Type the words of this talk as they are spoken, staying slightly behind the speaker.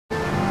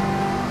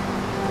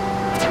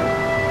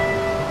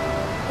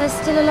There's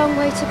still a long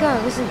way to go,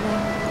 isn't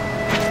there?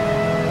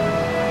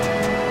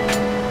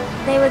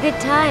 They were good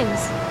times,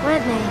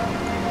 weren't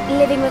they?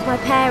 Living with my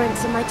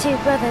parents and my two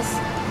brothers.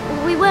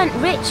 We weren't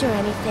rich or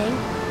anything,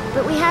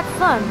 but we had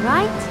fun,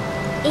 right?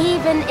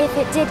 Even if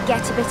it did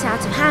get a bit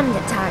out of hand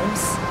at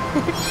times.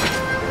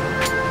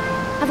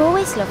 I've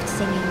always loved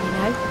singing, you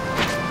know.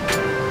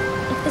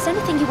 If there's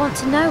anything you want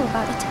to know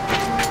about it,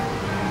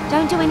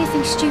 don't do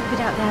anything stupid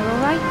out there, all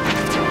right?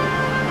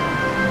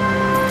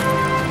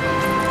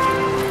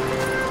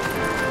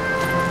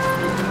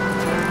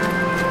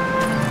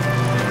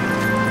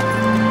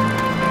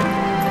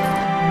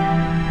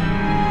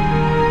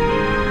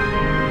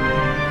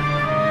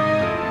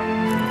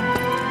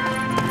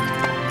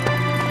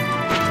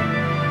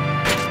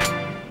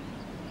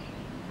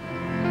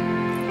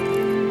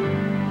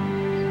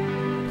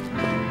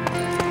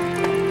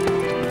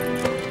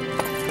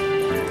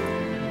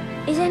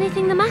 Is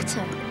anything the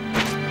matter?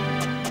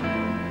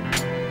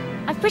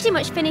 I've pretty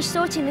much finished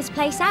sorting this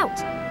place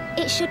out.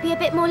 It should be a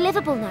bit more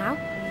livable now.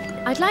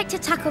 I'd like to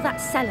tackle that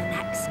cellar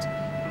next.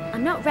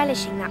 I'm not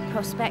relishing that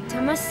prospect,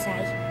 I must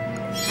say.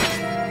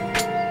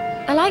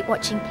 I like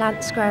watching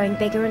plants growing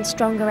bigger and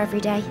stronger every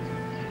day.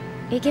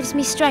 It gives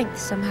me strength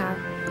somehow.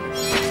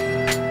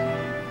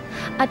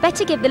 I'd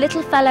better give the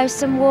little fellows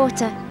some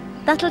water.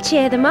 That'll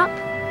cheer them up.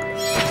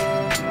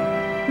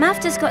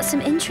 Mavda's got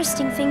some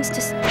interesting things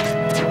to say.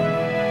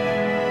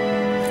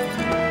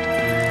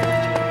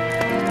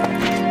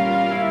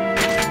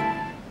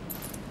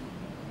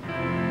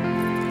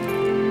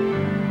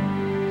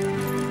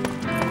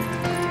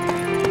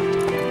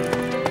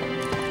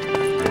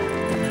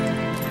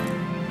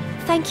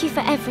 Thank you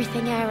for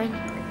everything, Aaron.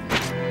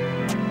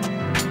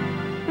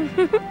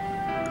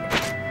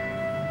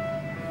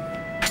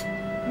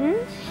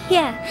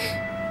 Yeah.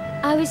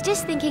 I was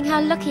just thinking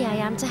how lucky I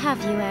am to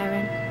have you,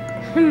 Aaron.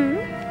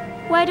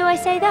 Why do I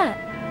say that?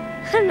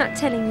 I'm not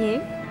telling you.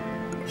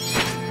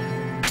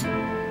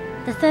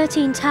 The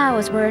 13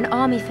 Towers were an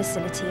army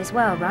facility as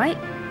well, right?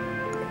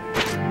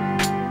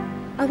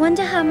 I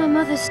wonder how my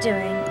mother's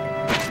doing.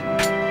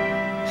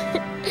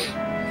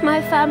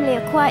 My family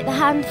are quite the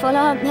handful,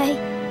 aren't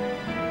they?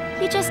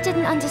 You just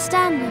didn't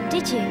understand them,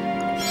 did you?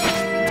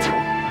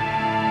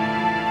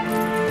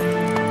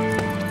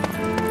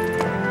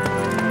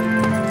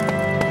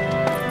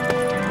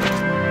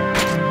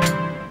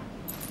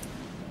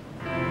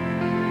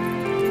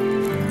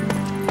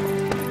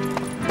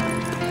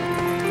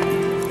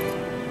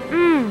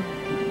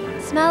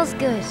 Smells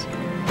good.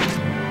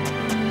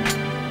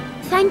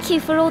 Thank you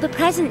for all the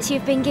presents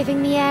you've been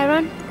giving me,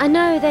 Aaron. I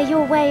know they're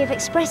your way of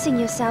expressing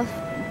yourself.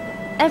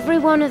 Every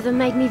one of them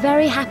made me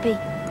very happy.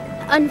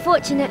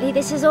 Unfortunately,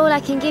 this is all I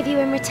can give you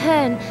in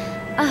return.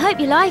 I hope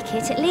you like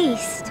it, at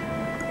least.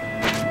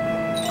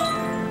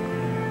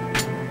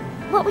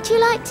 What would you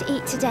like to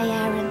eat today,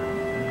 Aaron?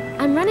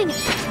 I'm running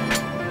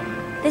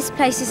it. This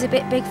place is a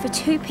bit big for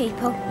 2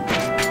 people.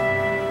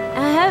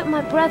 I hope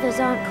my brothers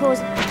aren't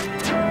causing...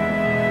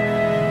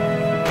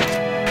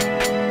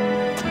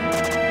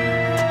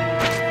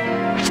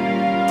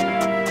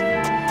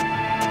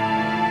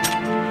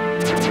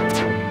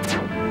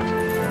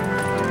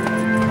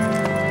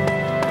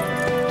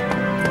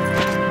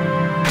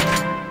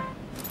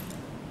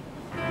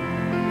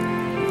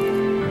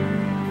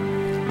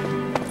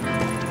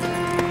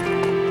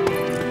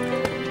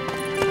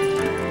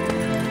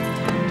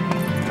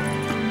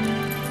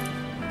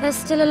 There's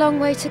still a long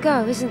way to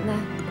go, isn't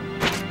there?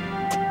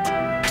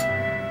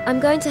 I'm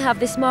going to have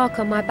this mark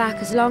on my back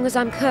as long as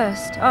I'm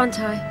cursed, aren't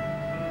I?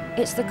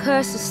 It's the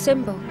curse's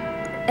symbol.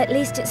 At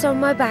least it's on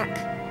my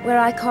back, where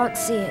I can't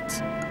see it.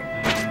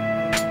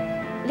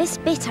 This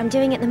bit I'm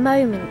doing at the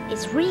moment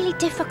is really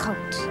difficult.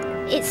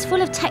 It's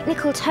full of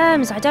technical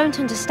terms I don't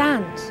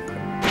understand.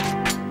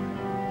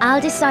 I'll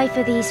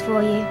decipher these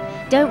for you.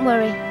 Don't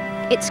worry.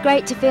 It's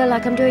great to feel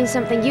like I'm doing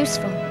something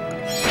useful.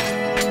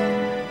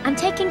 I'm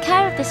taking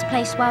care of this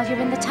place while you're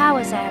in the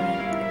towers,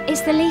 Aaron.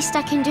 It's the least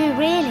I can do,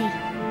 really.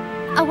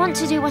 I want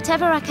to do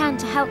whatever I can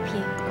to help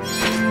you.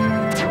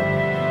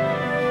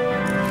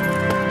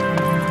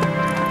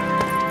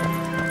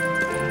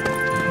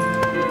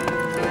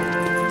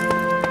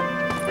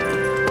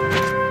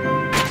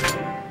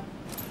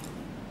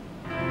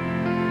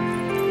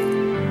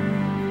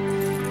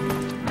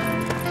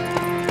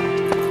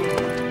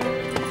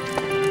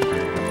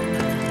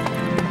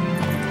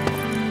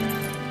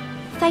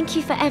 Thank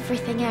you for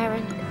everything,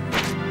 Aaron.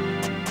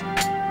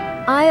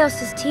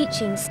 Ios's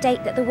teachings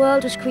state that the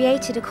world was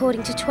created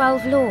according to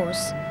 12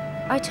 laws.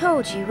 I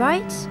told you,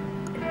 right?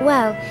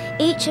 Well,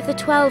 each of the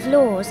 12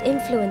 laws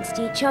influenced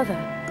each other.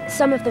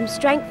 Some of them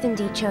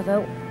strengthened each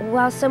other,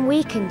 while some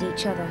weakened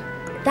each other.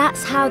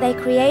 That's how they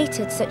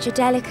created such a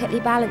delicately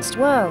balanced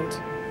world.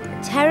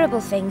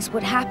 Terrible things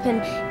would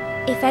happen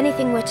if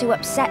anything were to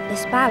upset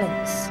this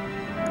balance.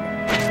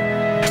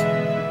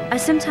 I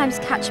sometimes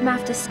catch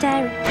Mavda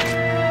staring.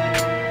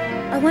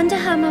 I wonder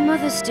how my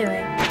mother's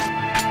doing.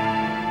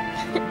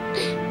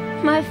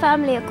 My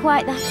family are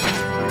quite the...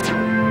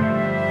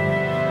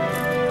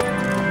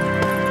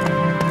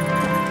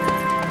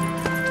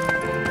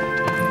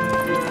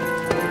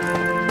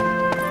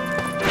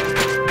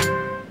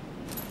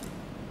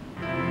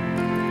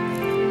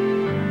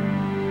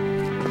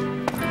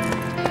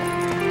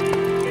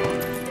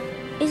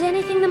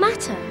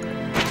 better.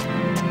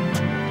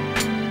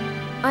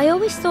 I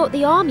always thought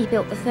the army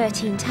built the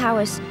 13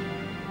 towers,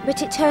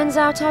 but it turns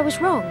out I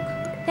was wrong.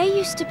 They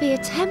used to be a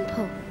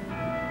temple.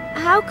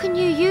 How can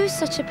you use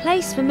such a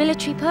place for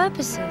military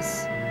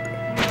purposes?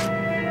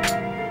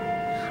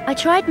 I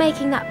tried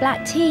making that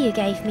black tea you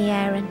gave me,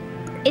 Aaron.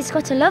 It's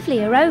got a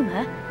lovely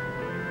aroma.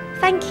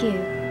 Thank you.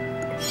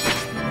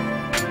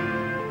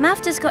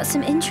 Mavda's got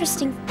some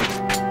interesting...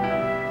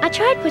 I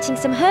tried putting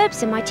some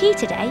herbs in my tea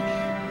today.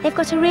 They've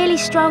got a really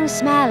strong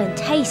smell and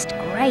taste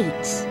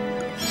great.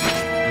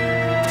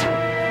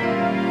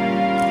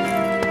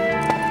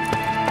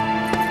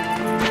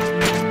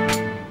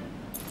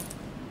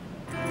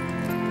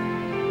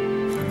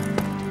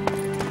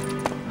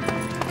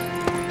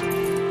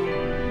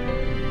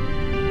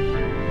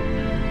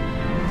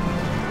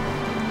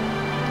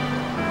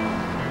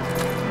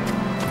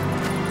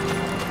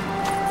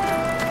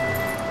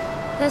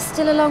 There's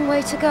still a long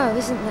way to go,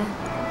 isn't there?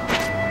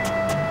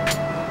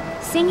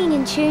 Singing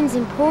in tune's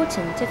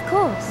important, of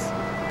course,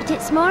 but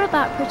it's more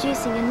about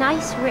producing a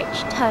nice, rich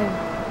tone.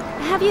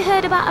 Have you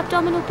heard about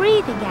abdominal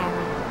breathing,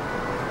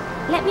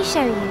 Aaron? Let me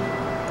show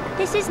you.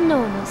 This is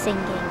normal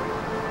singing.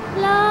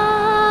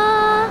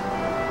 La.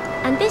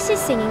 And this is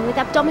singing with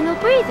abdominal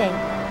breathing.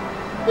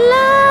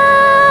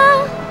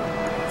 La.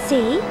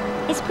 See?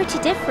 It's pretty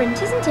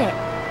different, isn't it?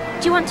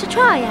 Do you want to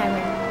try,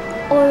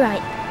 Aaron? All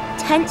right.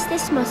 Tense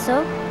this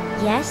muscle.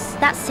 Yes,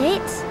 that's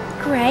it.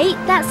 Great,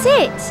 that's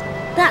it.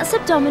 That's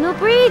abdominal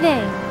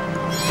breathing.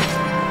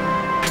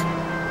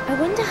 I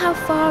wonder how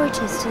far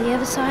it is to the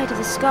other side of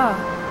the scar.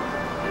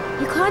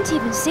 You can't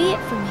even see it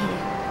from here.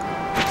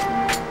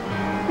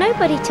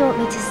 Nobody taught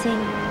me to sing.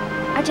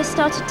 I just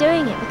started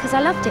doing it because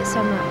I loved it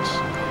so much.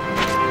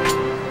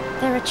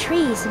 There are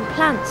trees and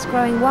plants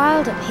growing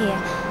wild up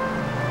here.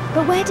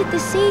 But where did the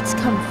seeds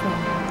come from?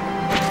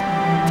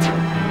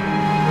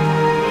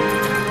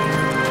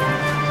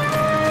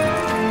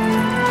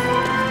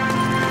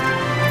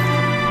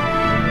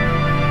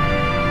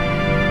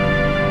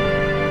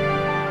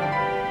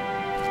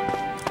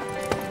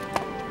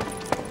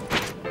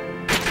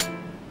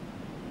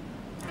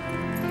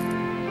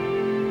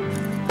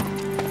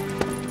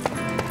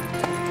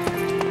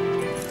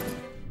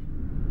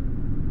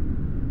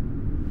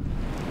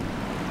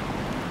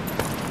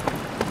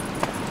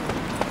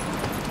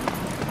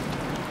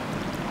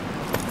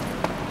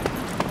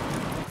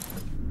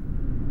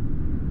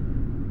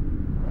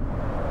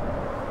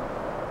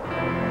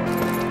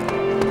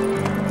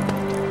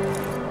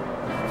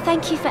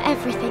 Thank you for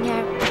everything,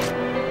 Aaron.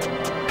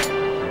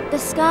 The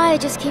sky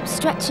just keeps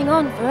stretching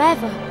on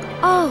forever.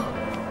 Oh,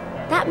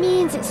 that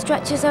means it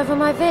stretches over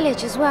my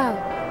village as well.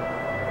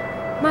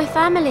 My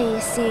family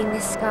is seeing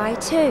this sky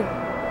too.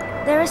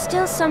 There are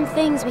still some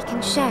things we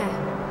can share,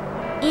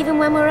 even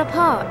when we're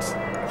apart.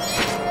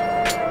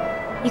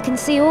 You can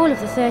see all of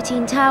the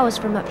 13 towers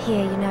from up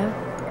here, you know.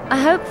 I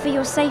hope for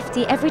your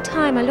safety every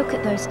time I look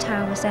at those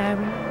towers,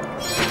 Aaron.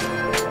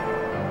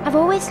 I've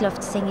always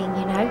loved singing,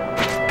 you know.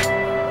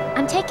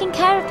 I'm taking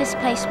care of this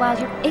place while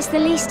you're... It's the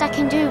least I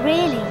can do,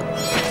 really.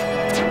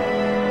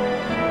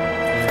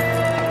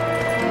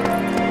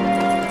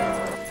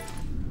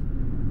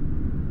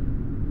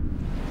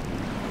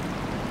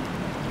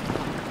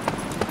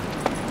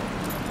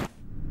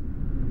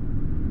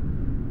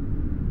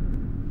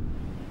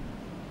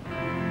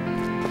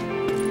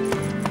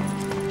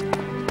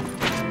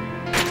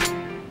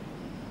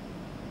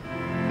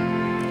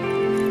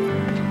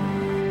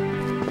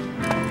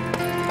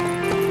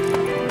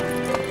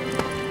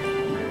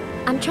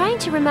 I'm trying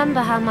to remember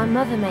how my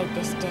mother made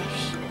this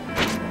dish.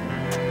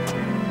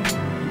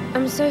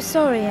 I'm so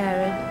sorry,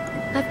 Aaron.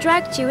 I've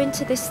dragged you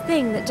into this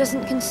thing that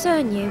doesn't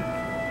concern you.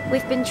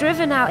 We've been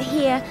driven out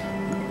here,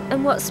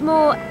 and what's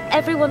more,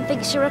 everyone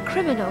thinks you're a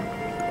criminal.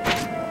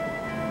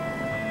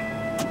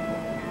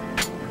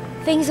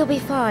 Things will be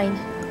fine.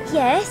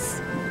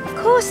 Yes, of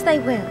course they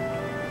will.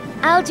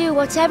 I'll do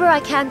whatever I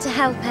can to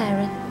help,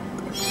 Aaron.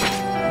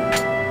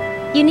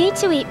 You need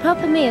to eat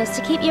proper meals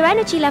to keep your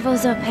energy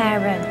levels up,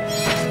 Aaron.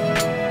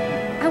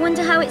 I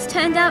wonder how it's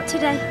turned out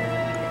today.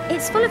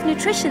 It's full of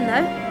nutrition,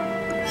 though.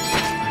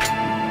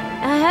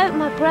 I hope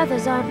my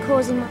brothers aren't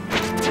causing my...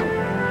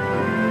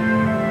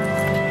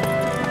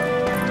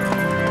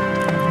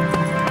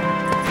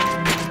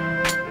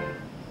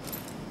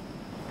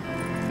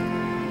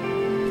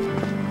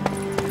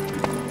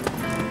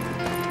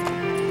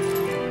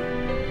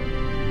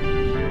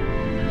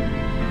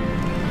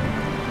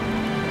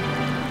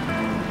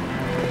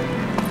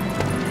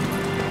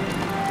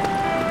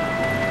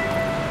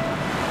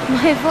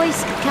 My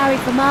voice could carry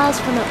for miles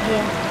from up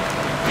here.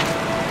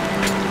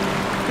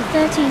 The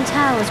 13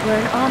 towers were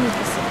an army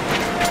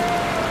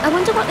facility. I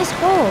wonder what this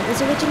hall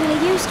was originally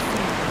used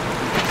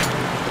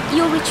for.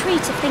 Your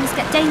retreat if things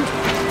get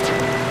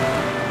dangerous.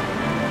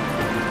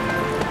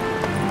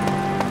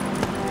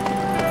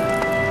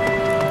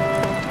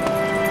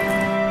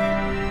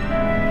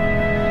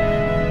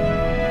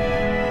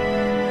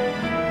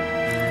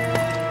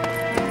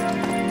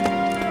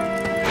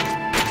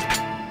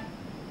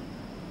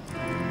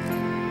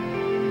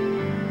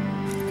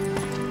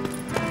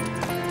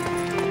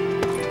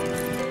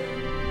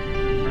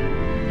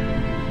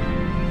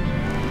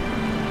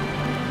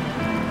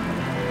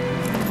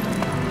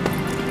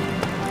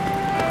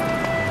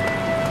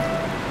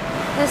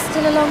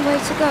 long way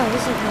to go,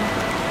 isn't there?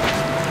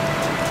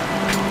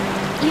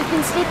 You've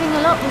been sleeping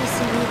a lot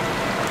recently.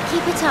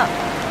 Keep it up.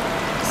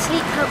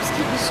 Sleep helps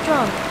keep you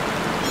strong.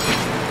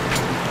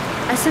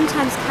 I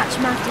sometimes catch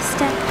them after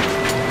step.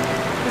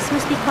 This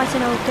must be quite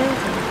an old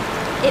building.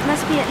 It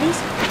must be at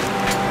least...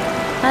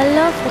 I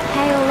love the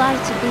pale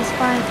light of these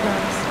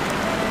fireflies.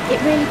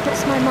 It really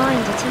puts my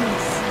mind at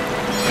ease.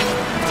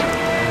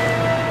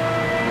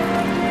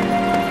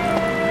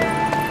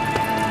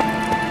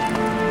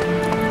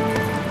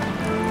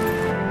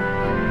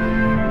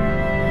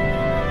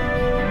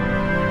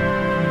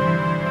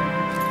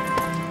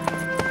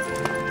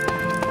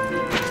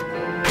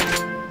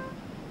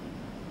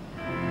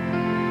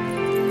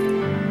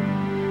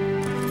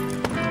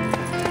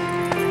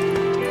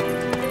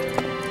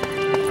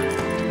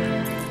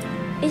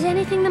 Is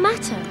anything the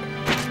matter?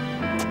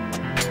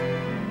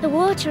 The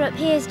water up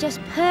here is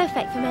just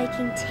perfect for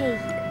making tea.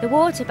 The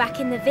water back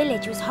in the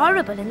village was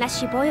horrible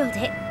unless you boiled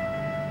it.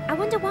 I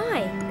wonder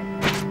why.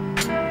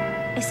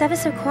 It's ever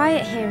so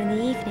quiet here in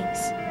the evenings.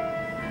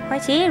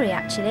 Quite eerie,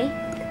 actually.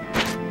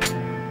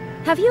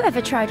 Have you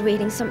ever tried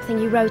reading something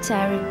you wrote,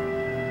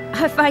 Aaron?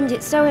 I find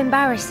it so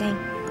embarrassing.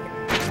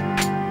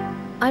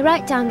 I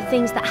write down the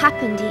things that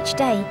happened each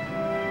day,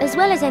 as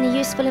well as any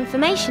useful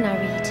information I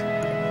read.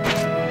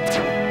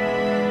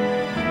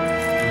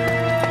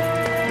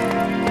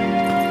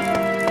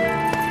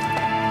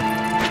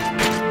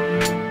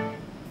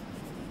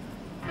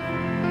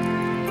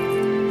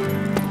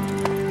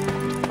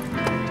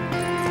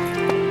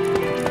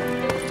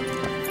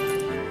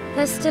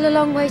 There's still a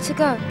long way to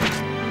go.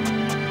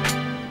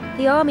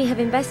 The army have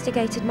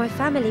investigated my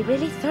family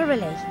really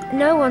thoroughly.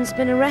 No one's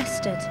been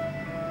arrested.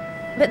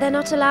 But they're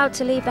not allowed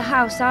to leave the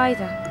house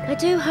either. I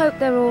do hope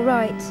they're all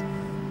right.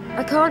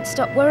 I can't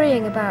stop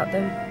worrying about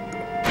them.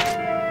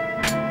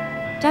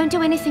 Don't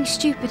do anything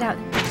stupid out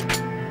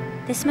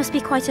there. This must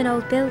be quite an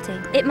old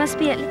building. It must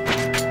be at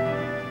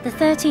least... The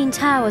 13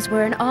 towers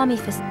were an army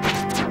facility.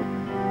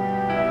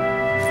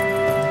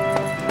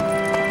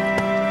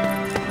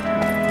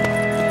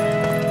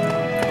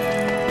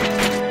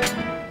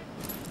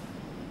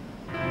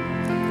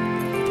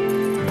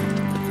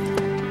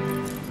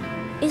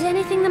 Is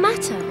anything the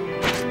matter?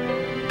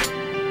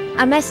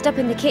 I messed up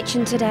in the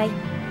kitchen today,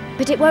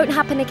 but it won't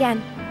happen again.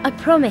 I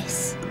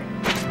promise.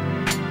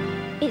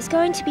 It's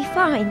going to be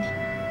fine.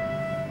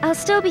 I'll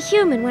still be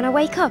human when I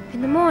wake up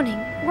in the morning,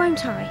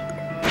 won't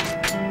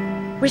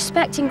I?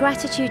 Respect and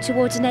gratitude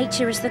towards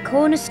nature is the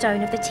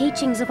cornerstone of the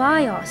teachings of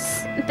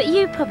Ios. But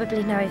you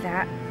probably know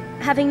that,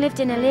 having lived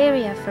in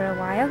Illyria for a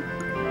while.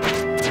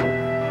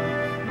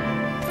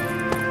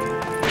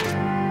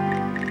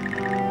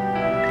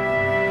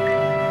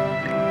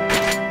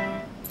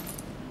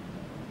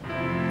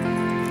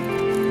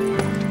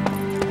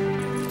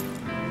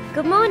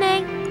 Good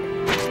morning.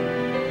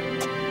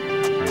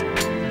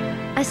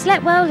 I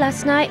slept well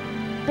last night,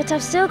 but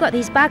I've still got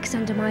these bags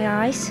under my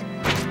eyes.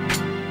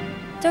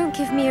 Don't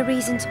give me a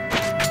reason to...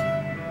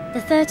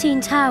 The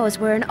 13 towers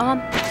were an arm...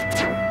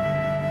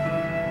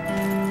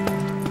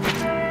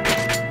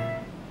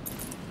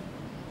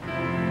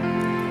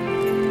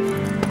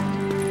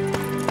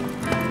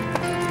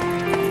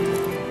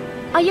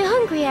 Are you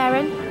hungry,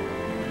 Aaron?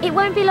 It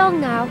won't be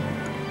long now.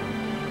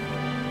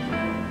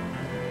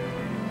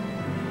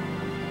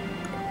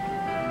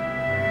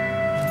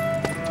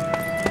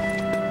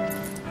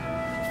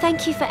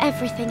 Thank you for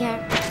everything,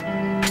 Aaron.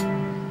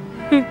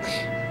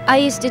 I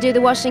used to do the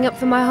washing up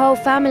for my whole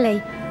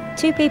family.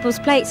 2 people's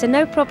plates are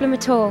no problem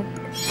at all.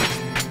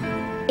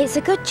 It's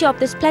a good job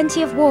there's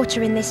plenty of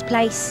water in this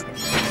place.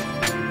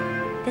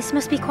 This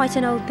must be quite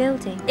an old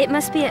building. It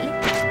must be at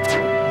least...